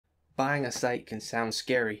Buying a site can sound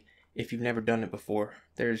scary if you've never done it before.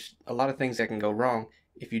 There's a lot of things that can go wrong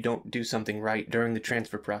if you don't do something right during the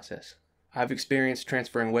transfer process. I've experienced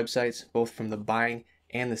transferring websites both from the buying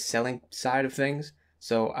and the selling side of things,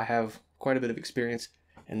 so I have quite a bit of experience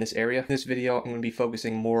in this area. In this video, I'm going to be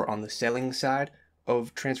focusing more on the selling side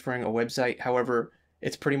of transferring a website. However,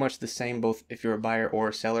 it's pretty much the same both if you're a buyer or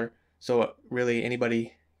a seller, so really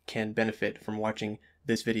anybody can benefit from watching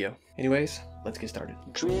this video. Anyways, let's get started.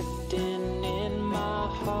 Drifting in my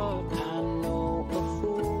heart, I know a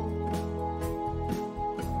fool.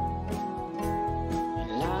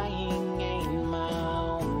 Lying ain't my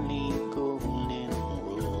only golden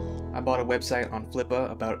rule. I bought a website on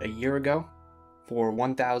Flippa about a year ago for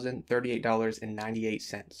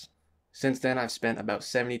 $1,038.98. Since then, I've spent about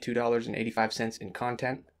 $72.85 in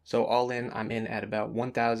content, so all in, I'm in at about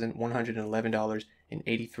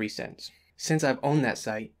 $1,111.83. Since I've owned that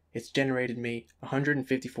site, it's generated me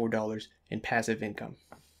 $154 in passive income.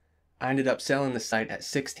 I ended up selling the site at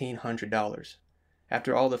 $1,600.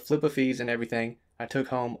 After all the Flippa fees and everything, I took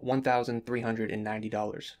home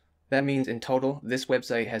 $1,390. That means in total, this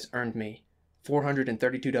website has earned me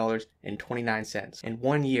 $432.29 in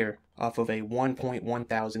 1 year off of a $1.1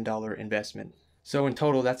 thousand investment. So in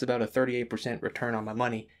total, that's about a 38% return on my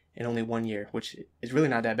money in only 1 year, which is really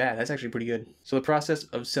not that bad. That's actually pretty good. So the process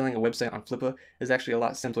of selling a website on Flippa is actually a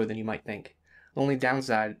lot simpler than you might think. The only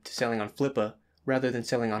downside to selling on Flippa, rather than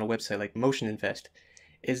selling on a website like Motion Invest,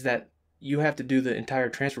 is that you have to do the entire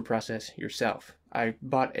transfer process yourself. I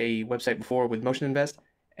bought a website before with Motion Invest,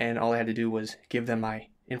 and all I had to do was give them my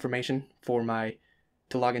information to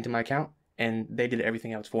log into my account, and they did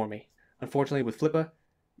everything else for me. Unfortunately, with Flippa,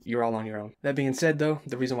 you're all on your own. That being said though,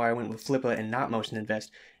 the reason why I went with Flippa and not Motion Invest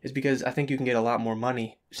is because I think you can get a lot more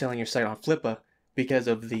money selling your site on Flippa because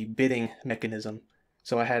of the bidding mechanism.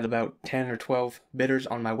 So I had about 10 or 12 bidders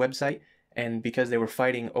on my website, and because they were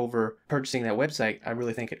fighting over purchasing that website, I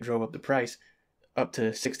really think it drove up the price up to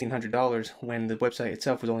 $1,600 when the website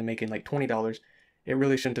itself was only making like $20. It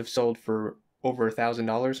really shouldn't have sold for over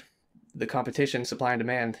 $1,000. The competition, supply and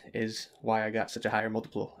demand, is why I got such a higher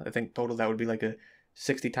multiple. I think total that would be like a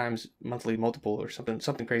 60 times monthly multiple or something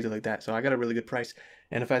crazy like that. So I got a really good price.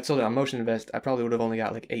 And if I had sold it on Motion Invest, I probably would have only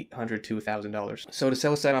got like $800 to $1,000. So to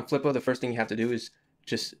sell a site on Flippa, the first thing you have to do is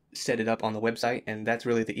just set it up on the website, and that's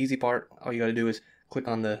really the easy part. All you got to do is click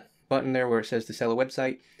on the button there where it says to sell a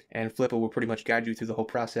website, and Flippa will pretty much guide you through the whole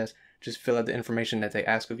process. Just fill out the information that they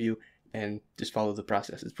ask of you and just follow the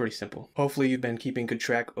process. It's pretty simple. Hopefully you've been keeping good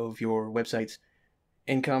track of your website's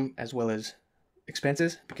income as well as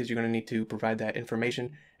expenses, because you're going to need to provide that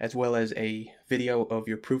information as well as a video of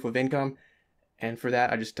your proof of income. And for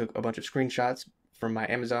that, I just took a bunch of screenshots from my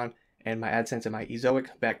Amazon and my AdSense and my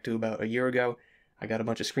Ezoic back to about a year ago. I got a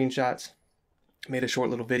bunch of screenshots, made a short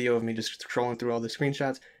little video of me just scrolling through all the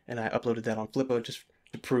screenshots, and I uploaded that on Flippa just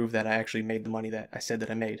to prove that I actually made the money that I said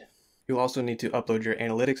that I made. You'll also need to upload your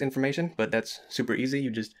analytics information, but that's super easy.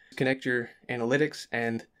 You just connect your analytics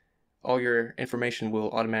and all your information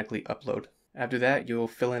will automatically upload. After that, you'll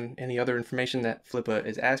fill in any other information that Flippa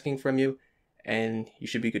is asking from you, and you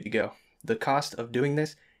should be good to go. The cost of doing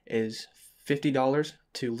this is $50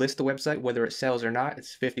 to list the website. Whether it sells or not,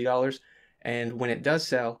 it's $50. And when it does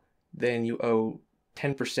sell, then you owe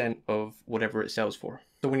 10% of whatever it sells for.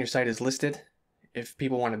 So when your site is listed, if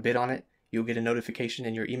people want to bid on it, you'll get a notification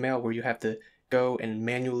in your email where you have to go and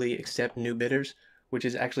manually accept new bidders, which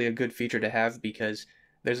is actually a good feature to have because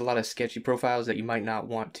there's a lot of sketchy profiles that you might not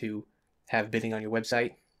want to have bidding on your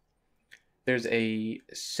website. There's a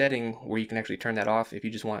setting where you can actually turn that off if you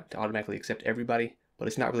just want to automatically accept everybody, but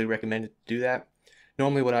it's not really recommended to do that.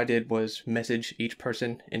 Normally what I did was message each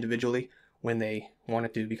person individually when they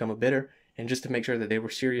wanted to become a bidder, and just to make sure that they were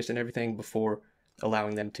serious and everything before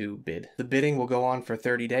allowing them to bid. The bidding will go on for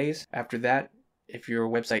 30 days. After that, if your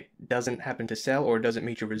website doesn't happen to sell or doesn't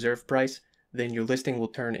meet your reserve price, then your listing will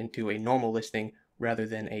turn into a normal listing rather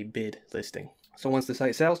than a bid listing. So once the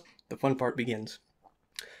site sells, the fun part begins.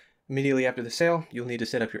 Immediately after the sale, you'll need to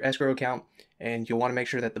set up your escrow account, and you'll want to make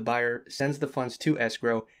sure that the buyer sends the funds to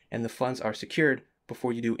escrow and the funds are secured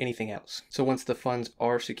before you do anything else. So once the funds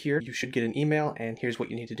are secured, you should get an email, and here's what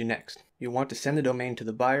you need to do next. You'll want to send the domain to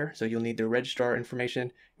the buyer, so you'll need their registrar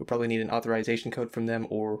information. You'll probably need an authorization code from them,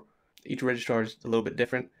 or each registrar is a little bit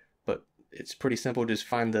different, but it's pretty simple. Just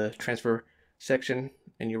find the transfer section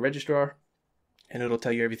in your registrar, and it'll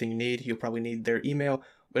tell you everything you need. You'll probably need their email,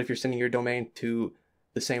 but if you're sending your domain to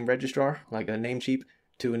the same registrar, like a Namecheap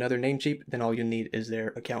to another Namecheap, then all you need is their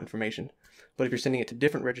account information. But if you're sending it to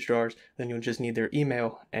different registrars, then you'll just need their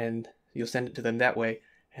email, and you'll send it to them that way,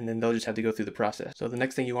 and then they'll just have to go through the process. So the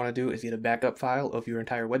next thing you want to do is get a backup file of your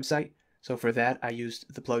entire website. So for that, I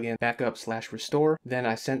used the plugin backup/restore. Then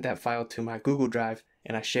I sent that file to my Google Drive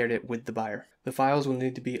and I shared it with the buyer. The files will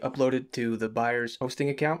need to be uploaded to the buyer's hosting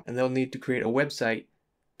account, and they'll need to create a website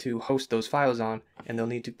to host those files on, and they'll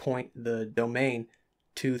need to point the domain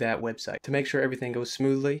to that website. To make sure everything goes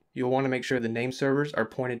smoothly, you'll want to make sure the name servers are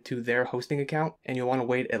pointed to their hosting account, and you'll want to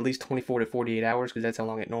wait at least 24 to 48 hours because that's how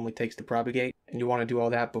long it normally takes to propagate. And you want to do all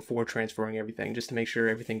that before transferring everything, just to make sure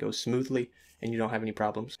everything goes smoothly and you don't have any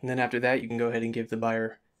problems. And then after that, you can go ahead and give the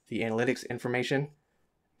buyer the analytics information,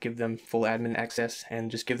 give them full admin access,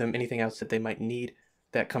 and just give them anything else that they might need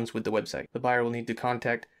that comes with the website. The buyer will need to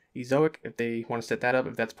contact Ezoic if they want to set that up,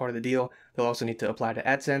 if that's part of the deal. They'll also need to apply to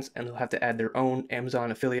AdSense, and they'll have to add their own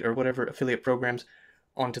Amazon affiliate or whatever affiliate programs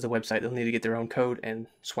onto the website. They'll need to get their own code and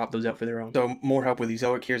swap those out for their own. So more help with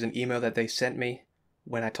Ezoic. Here's an email that they sent me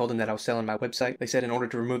when I told them that I was selling my website. They said in order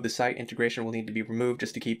to remove the site, integration will need to be removed.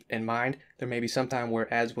 Just to keep in mind, there may be some time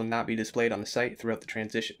where ads will not be displayed on the site throughout the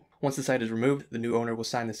transition. Once the site is removed, the new owner will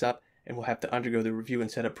sign this up and will have to undergo the review and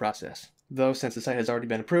setup process. Though, since the site has already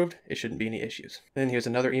been approved, it shouldn't be any issues. Then here's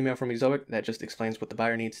another email from Ezoic that just explains what the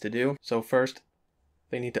buyer needs to do. So first,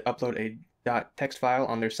 they need to upload a .text file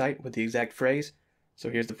on their site with the exact phrase. So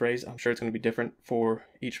here's the phrase. I'm sure it's going to be different for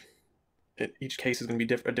each case is going to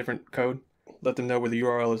be a different code. Let them know where the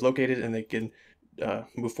URL is located and they can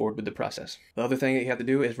move forward with the process. The other thing that you have to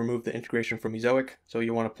do is remove the integration from Ezoic. So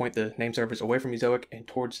you want to point the name servers away from Ezoic and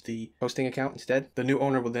towards the hosting account instead. The new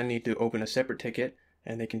owner will then need to open a separate ticket,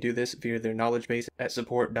 and they can do this via their knowledge base at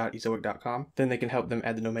support.ezoic.com. Then they can help them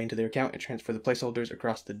add the domain to their account and transfer the placeholders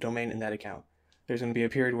across the domain in that account. There's going to be a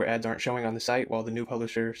period where ads aren't showing on the site while the new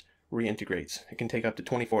publishers reintegrates. It can take up to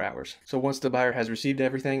 24 hours. So once the buyer has received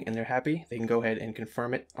everything and they're happy, they can go ahead and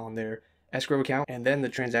confirm it on their escrow account, and then the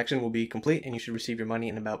transaction will be complete and you should receive your money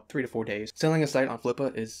in about 3 to 4 days. Selling a site on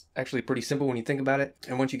Flippa is actually pretty simple when you think about it,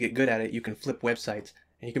 and once you get good at it, you can flip websites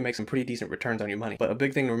and you can make some pretty decent returns on your money. But a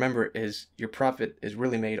big thing to remember is your profit is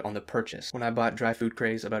really made on the purchase. When I bought Dry Food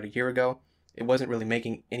Craze about a year ago, it wasn't really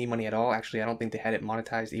making any money at all. Actually, I don't think they had it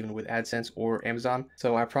monetized even with AdSense or Amazon.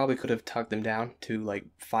 So I probably could have tucked them down to like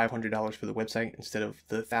 $500 for the website instead of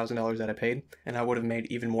the $1,000 that I paid, and I would have made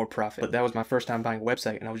even more profit. But that was my first time buying a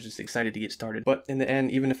website and I was just excited to get started. But in the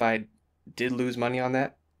end, even if I did lose money on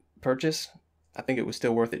that purchase, I think it was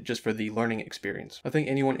still worth it just for the learning experience. I think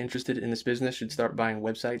anyone interested in this business should start buying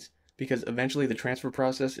websites, because eventually the transfer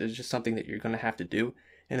process is just something that you're going to have to do.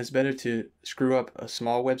 And it's better to screw up a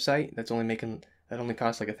small website that only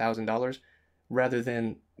costs like $1,000, rather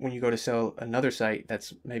than when you go to sell another site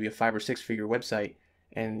that's maybe a 5 or 6 figure website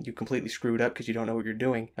and you completely screw it up because you don't know what you're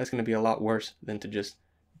doing. That's going to be a lot worse than to just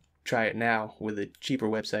try it now with a cheaper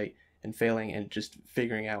website and failing and just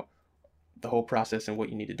figuring out the whole process and what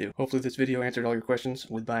you need to do. Hopefully this video answered all your questions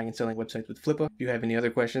with buying and selling websites with Flippa. If you have any other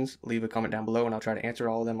questions, leave a comment down below and I'll try to answer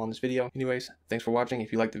all of them on this video. Anyways, thanks for watching.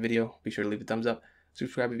 If you liked the video, be sure to leave a thumbs up.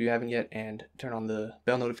 Subscribe if you haven't yet, and turn on the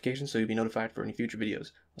bell notifications so you'll be notified for any future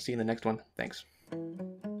videos. I'll see you in the next one. Thanks.